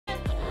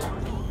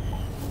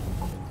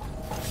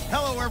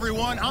Hello,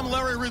 everyone. I'm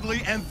Larry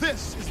Ridley, and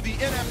this is the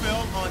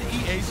NFL on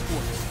EA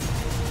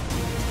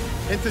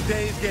Sports. In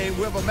today's game,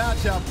 we have a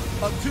matchup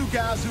of two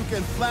guys who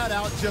can flat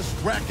out just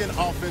wreck an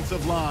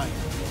offensive line.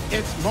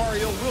 It's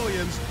Mario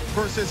Williams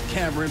versus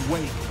Cameron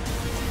Wake.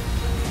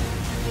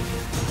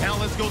 Now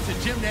let's go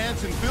to Jim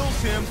Nantz and Phil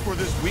Simms for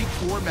this Week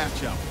 4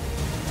 matchup.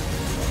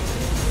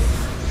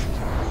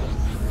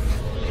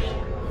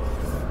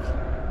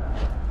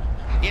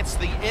 It's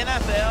the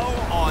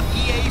NFL on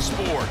EA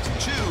Sports.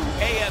 Two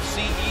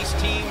AFC East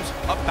teams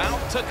about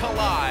to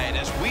collide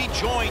as we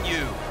join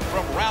you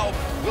from Ralph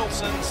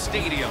Wilson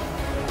Stadium.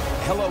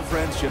 Hello,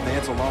 friends. Jim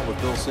Nantz along with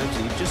Bill Simms.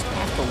 You just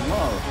have to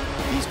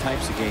love these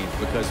types of games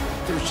because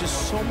there's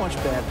just so much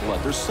bad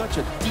blood. There's such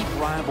a deep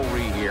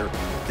rivalry here.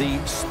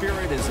 The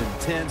spirit is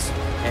intense,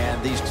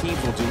 and these teams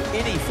will do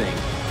anything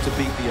to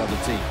beat the other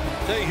team.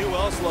 Tell you who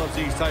else loves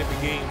these type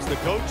of games. The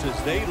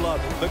coaches, they love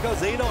it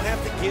because they don't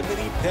have to give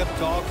any pep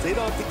talks. They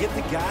don't have to get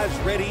the guys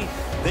ready.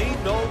 They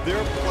know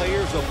their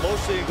players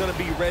emotionally are going to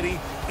be ready,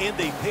 and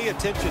they pay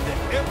attention to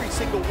every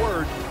single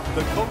word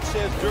the coach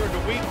says during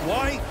the week.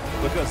 Why?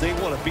 Because they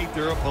want to beat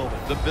their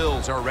opponent. The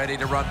Bills are ready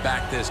to run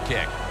back this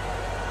kick.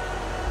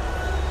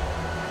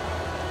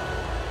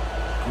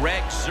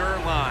 Greg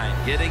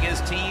Zuerlein getting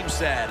his team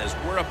set as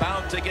we're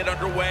about to get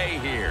underway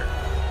here.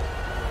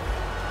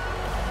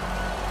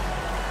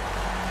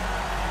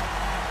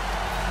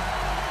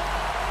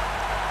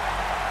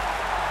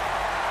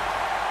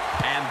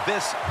 And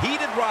this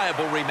heated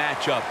rivalry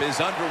matchup is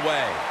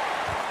underway.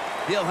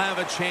 He'll have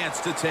a chance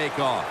to take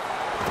off.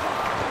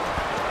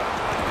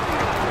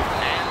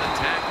 And the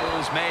tackle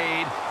is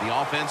made. The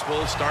offense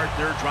will start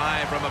their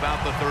drive from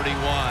about the 31.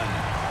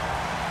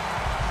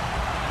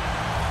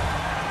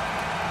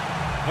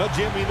 Well,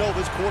 Jim, we know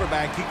this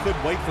quarterback, he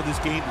couldn't wait for this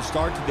game to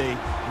start today.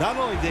 Not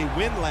only did they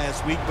win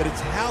last week, but it's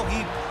how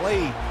he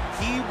played.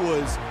 He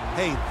was,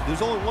 hey,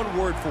 there's only one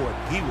word for it.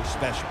 He was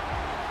special.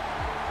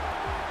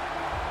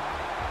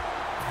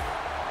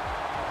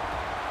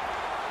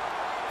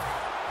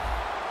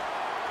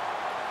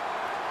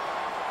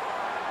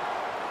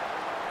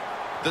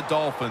 The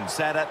Dolphins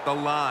set at the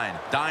line.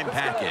 Dime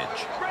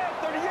package.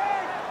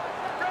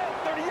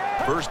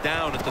 First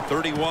down at the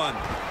 31.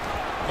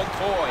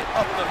 McCoy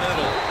up the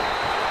middle.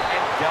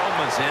 And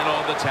Gelman's in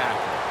on the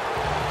tackle.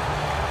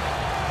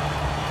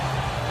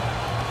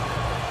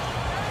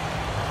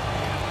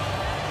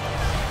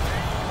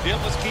 Jim,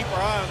 let's keep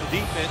our eye on the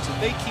defense. If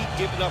they keep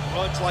giving up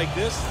runs like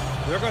this,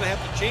 they're going to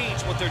have to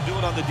change what they're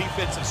doing on the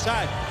defensive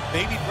side.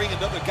 Maybe bring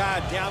another guy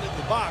down in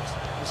the box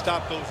to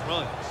stop those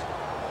runs.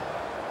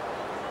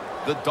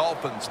 The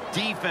Dolphins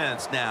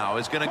defense now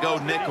is going to go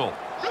nickel.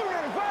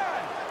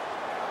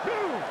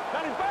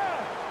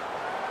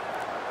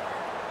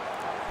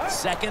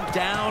 Second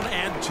down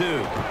and 2.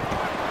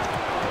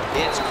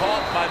 It's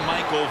caught by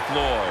Michael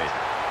Floyd.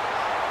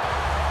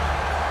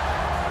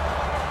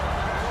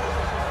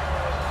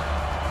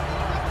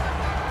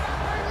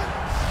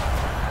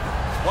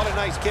 What a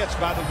nice catch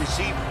by the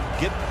receiver.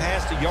 Getting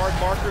past the yard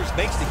markers,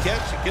 makes the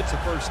catch, and gets a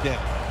first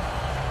down.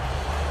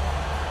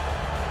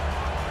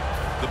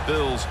 The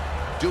Bills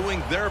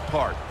doing their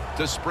part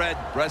to spread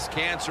breast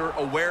cancer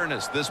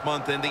awareness this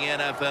month in the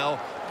NFL.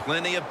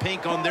 Plenty of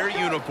pink on their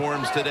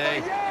uniforms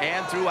today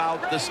and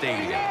throughout the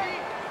stadium.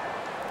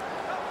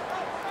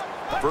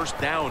 First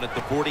down at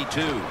the 42.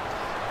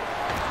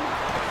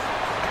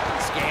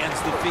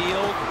 Scans the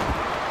field.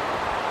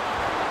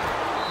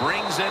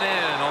 Brings it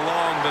in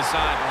along the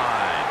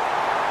sideline.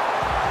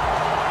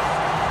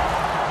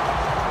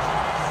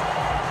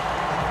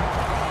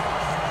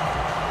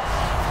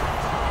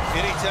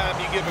 Anytime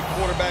you give a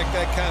quarterback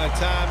that kind of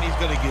time, he's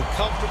going to get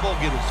comfortable,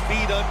 get his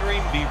feet under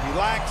him, be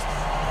relaxed,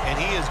 and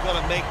he is going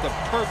to make the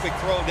perfect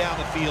throw down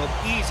the field.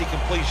 Easy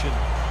completion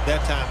that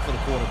time for the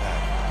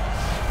quarterback.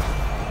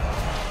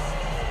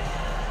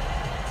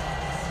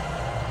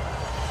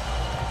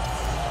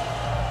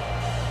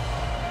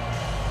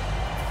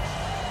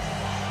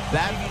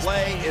 That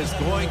play is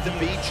going to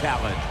be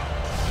challenged.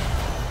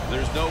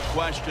 There's no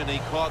question he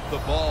caught the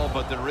ball,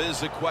 but there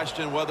is a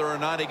question whether or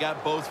not he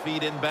got both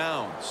feet in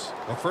bounds.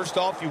 Well, first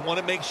off, you want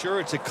to make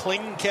sure it's a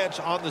clean catch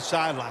on the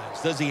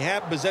sidelines. Does he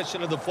have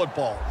possession of the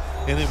football?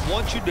 And then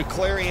once you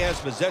declare he has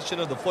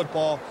possession of the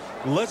football,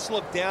 let's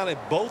look down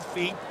at both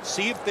feet,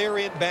 see if they're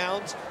in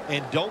bounds,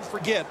 and don't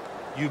forget,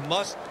 you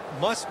must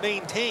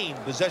maintain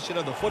possession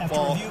of the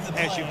football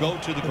as you go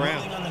to the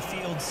ground. On the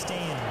field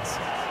stands.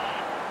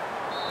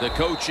 The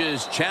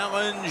coach's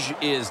challenge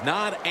is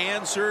not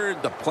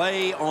answered. The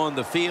play on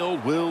the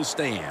field will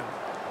stand.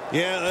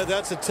 Yeah,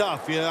 that's a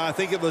tough. Yeah, I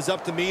think if it was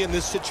up to me in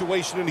this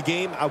situation in the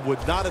game, I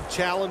would not have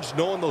challenged,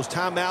 knowing those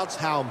timeouts,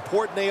 how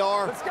important they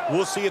are.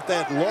 We'll see if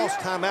that lost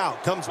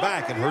timeout comes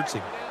back and hurts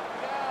him.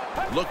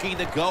 Looking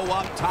to go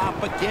up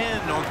top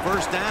again on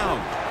first down.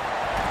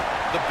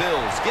 The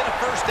Bills get a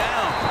first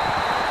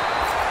down.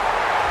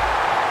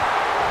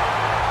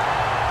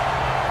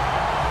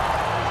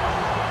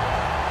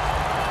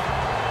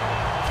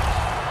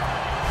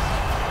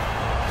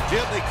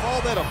 Jim, they call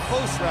that a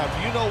post route.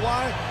 Do you know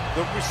why?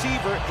 The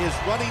receiver is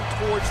running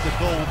towards the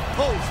goal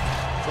post,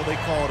 so they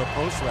call it a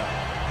post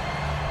route.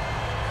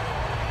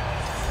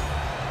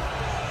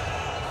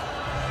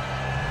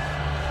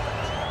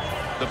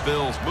 The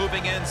Bills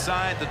moving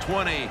inside the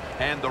 20,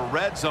 and the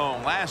red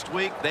zone last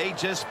week, they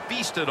just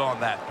feasted on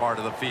that part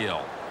of the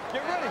field.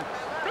 Get ready.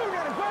 Blue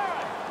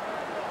 95.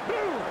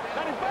 Blue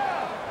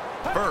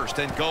 95. First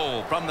and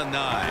goal from the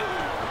 9.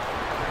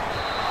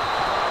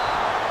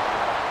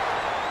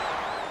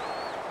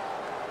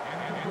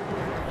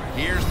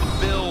 Here's the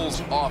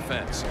Bills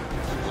offense.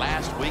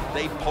 Last week,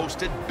 they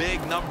posted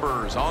big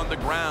numbers on the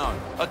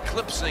ground,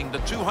 eclipsing the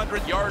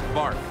 200-yard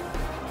mark.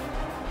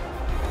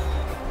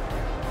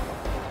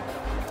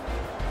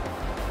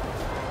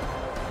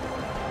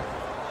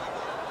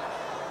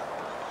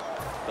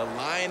 The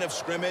line of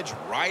scrimmage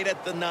right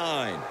at the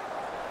 9.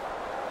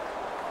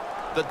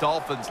 The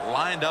Dolphins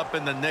lined up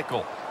in the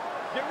nickel.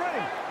 Get ready.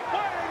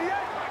 188.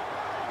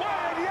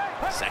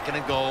 188. Second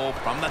and goal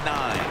from the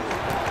 9.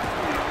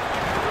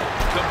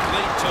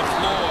 Complete to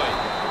Floyd.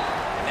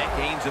 And that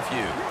gains a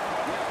few.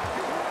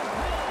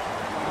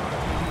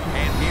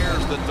 And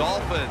here's the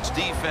Dolphins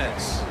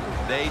defense.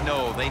 They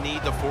know they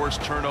need to force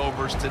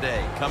turnovers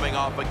today, coming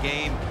off a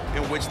game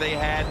in which they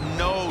had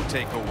no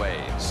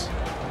takeaways.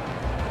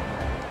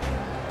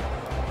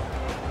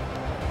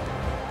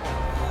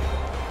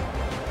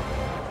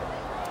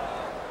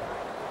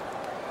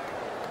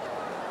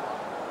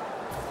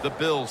 The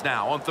Bills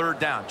now on third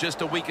down. Just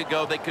a week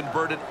ago, they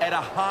converted at a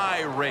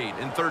high rate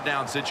in third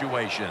down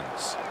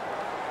situations.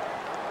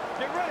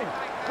 Get ready.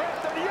 Grab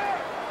 38.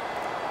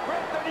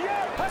 Grab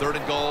 38. Third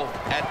and goal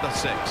at the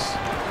 6.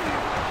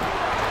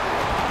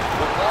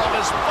 The ball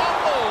is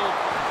fumbled.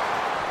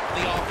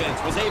 The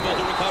offense was able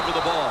to recover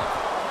the ball.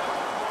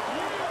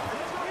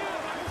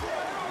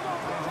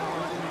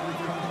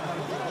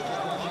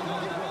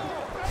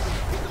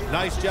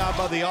 Nice job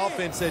by the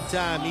offense that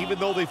time, even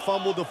though they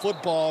fumbled the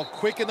football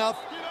quick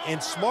enough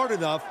and smart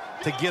enough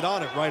to get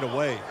on it right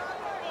away.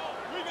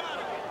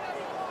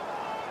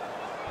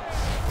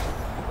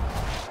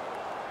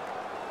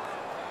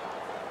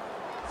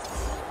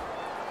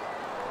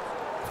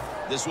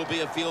 This will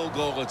be a field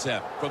goal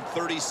attempt from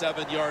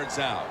 37 yards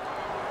out.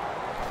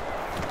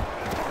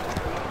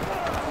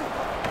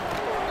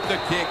 The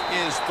kick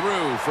is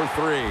through for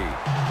 3.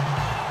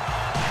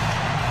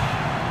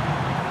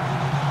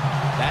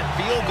 That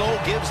field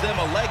goal gives them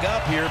a leg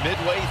up here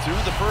midway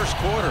through the first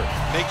quarter.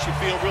 Makes you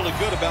feel really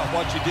good about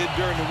what you did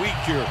during the week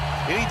here.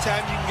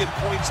 Anytime you can get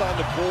points on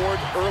the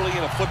board early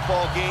in a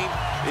football game,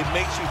 it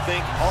makes you think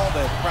all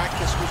that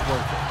practice was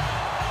worth it.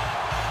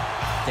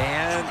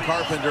 Dan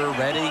Carpenter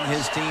readying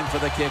his team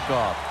for the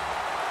kickoff.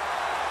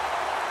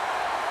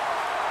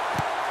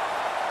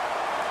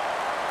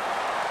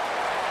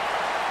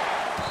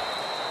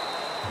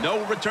 No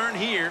return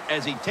here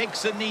as he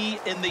takes a knee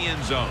in the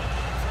end zone.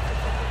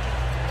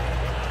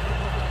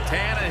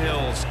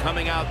 Tannehill's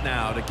coming out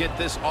now to get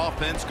this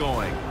offense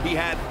going. He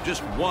had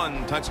just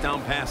one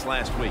touchdown pass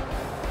last week.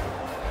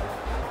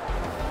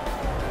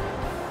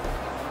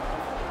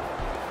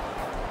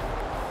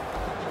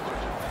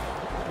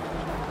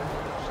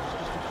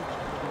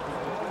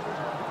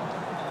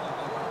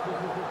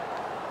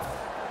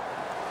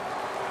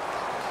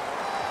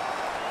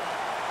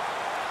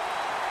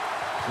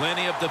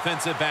 Plenty of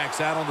defensive backs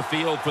out on the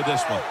field for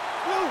this one.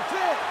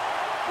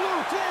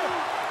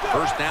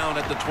 First down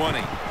at the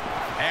 20.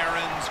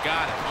 Aaron's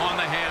got it on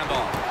the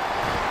handoff.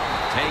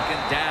 Taken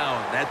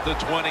down at the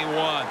 21.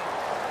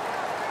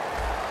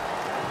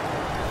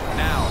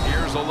 Now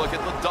here's a look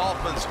at the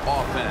Dolphins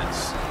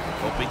offense.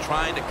 They'll be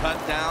trying to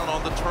cut down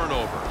on the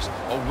turnovers.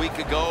 A week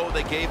ago,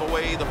 they gave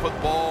away the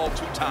football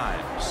 2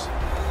 times.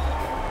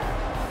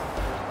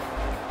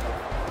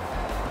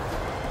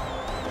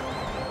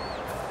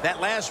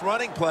 That last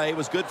running play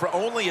was good for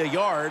only a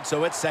yard,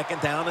 so it's second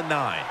down and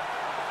 9.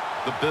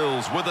 The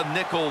Bills with a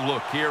nickel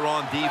look here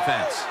on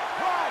defense.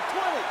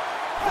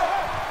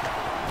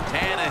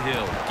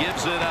 Tannehill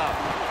gives it up.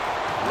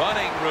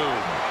 Running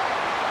room.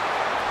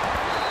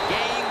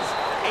 Gains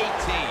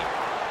 18.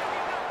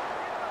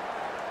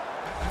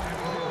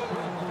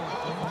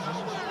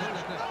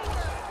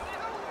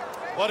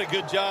 What a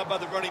good job by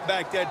the running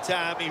back that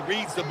time. He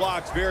reads the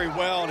blocks very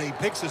well, and he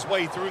picks his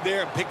way through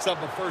there and picks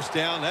up a first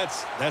down.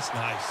 That's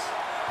nice.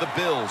 The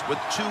Bills with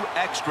 2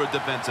 extra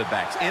defensive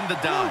backs in the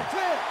dime.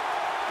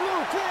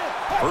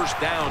 First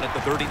down at the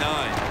 39.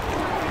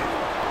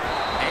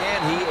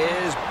 And he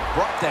is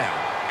brought down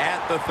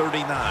At the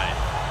 39.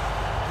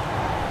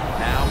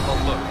 Now a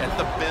look at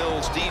the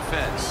Bills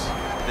defense.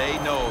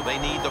 They know they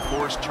need to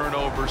force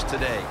turnovers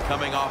today,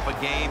 coming off a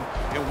game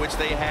in which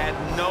they had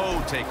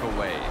no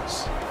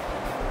takeaways.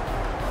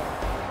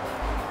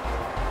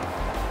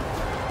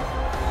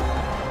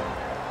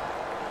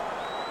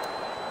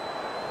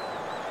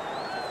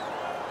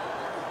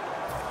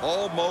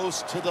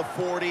 Almost to the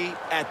 40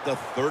 at the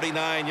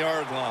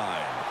 39-yard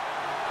line.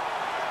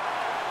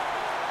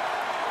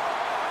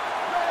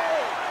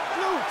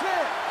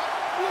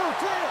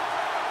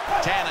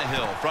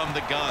 Tannehill from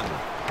the gun.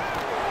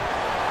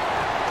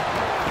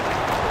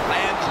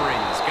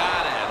 Landry's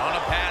got it on a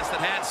pass that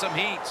had some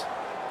heat.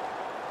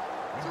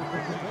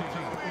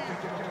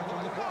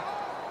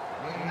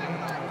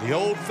 The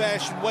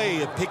old-fashioned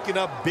way of picking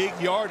up big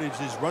yardage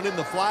is running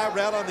the fly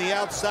route on the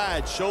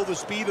outside. Show the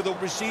speed of the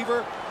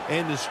receiver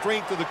and the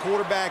strength of the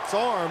quarterback's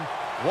arm.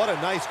 What a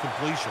nice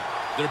completion.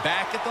 They're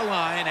back at the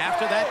line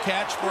after that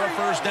catch for a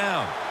first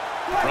down.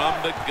 From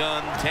the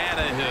gun,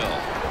 Tannehill.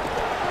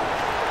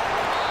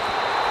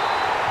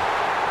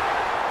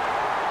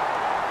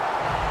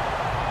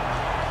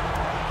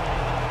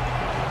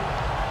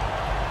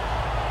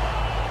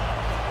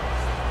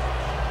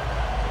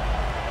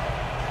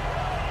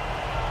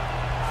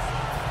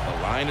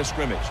 Line of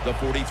scrimmage, the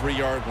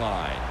 43-yard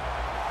line.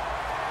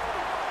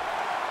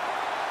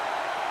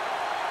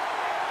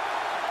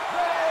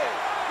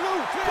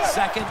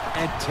 Second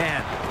and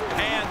 10.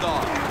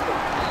 Handoff.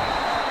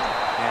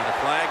 And the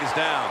flag is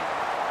down.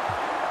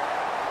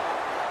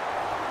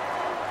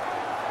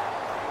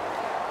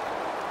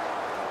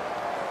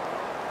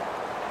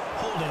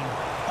 Holding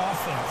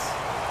offense.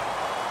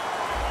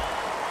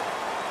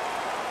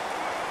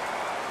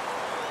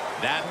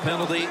 That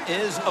penalty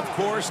is, of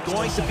course,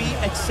 going to be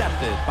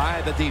accepted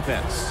by the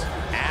defense.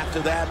 After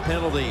that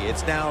penalty,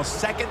 it's now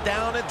second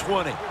down and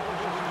 20.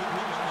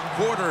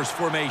 Quarters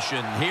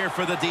formation here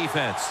for the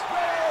defense.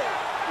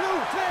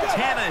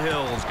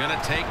 Tannehill's going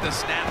to take the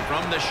snap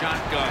from the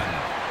shotgun.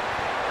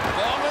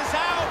 Ball is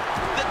out.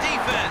 The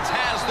defense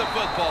has the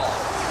football.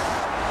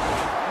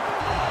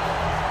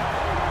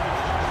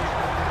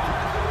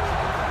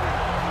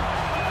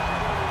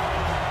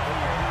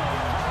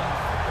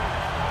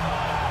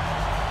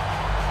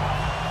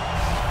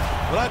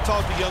 When I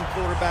talk to young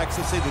quarterbacks,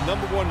 they say the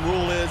number one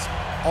rule is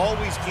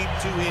always keep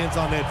two hands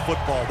on that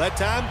football. That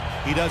time,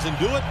 he doesn't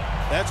do it.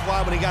 That's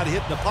why when he got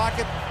hit in the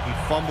pocket, he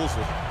fumbles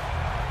it.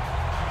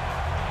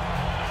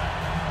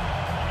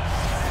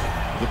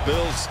 The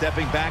Bills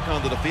stepping back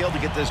onto the field to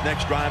get this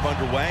next drive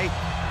underway.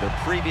 Their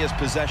previous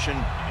possession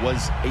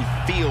was a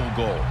field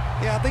goal.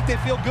 Yeah, I think they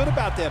feel good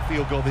about that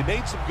field goal. They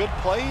made some good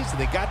plays, and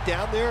they got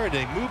down there, and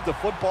they moved the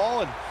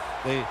football, and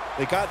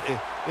they got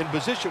in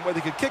position where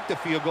they could kick the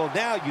field goal.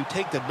 Now you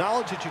take the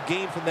knowledge that you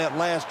gained from that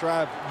last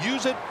drive,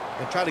 use it,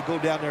 and try to go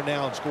down there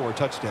now and score a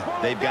touchdown.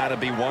 They've got to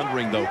be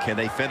wondering, though, can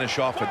they finish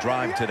off a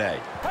drive today?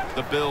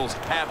 The Bills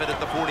have it at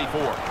the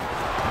 44.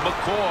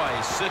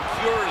 McCoy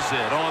secures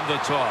it on the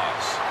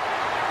toss.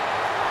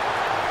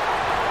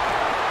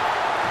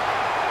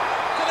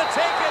 Gonna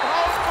take it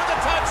home for the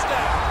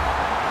touchdown.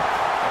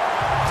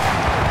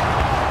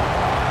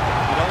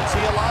 You don't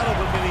see a lot of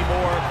them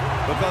anymore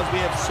because we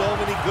have so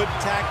many good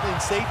tackling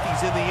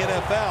safeties in the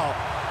NFL,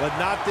 but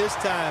not this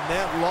time.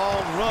 That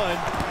long run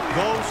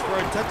goes for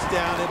a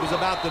touchdown. It was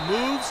about the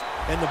moves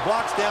and the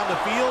blocks down the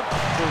field.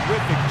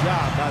 Terrific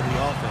job by the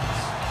offense.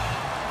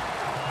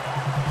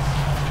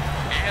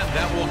 And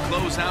that will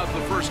close out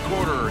the first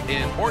quarter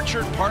in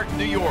Orchard Park,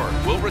 New York.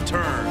 We'll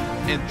return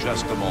in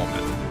just a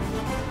moment.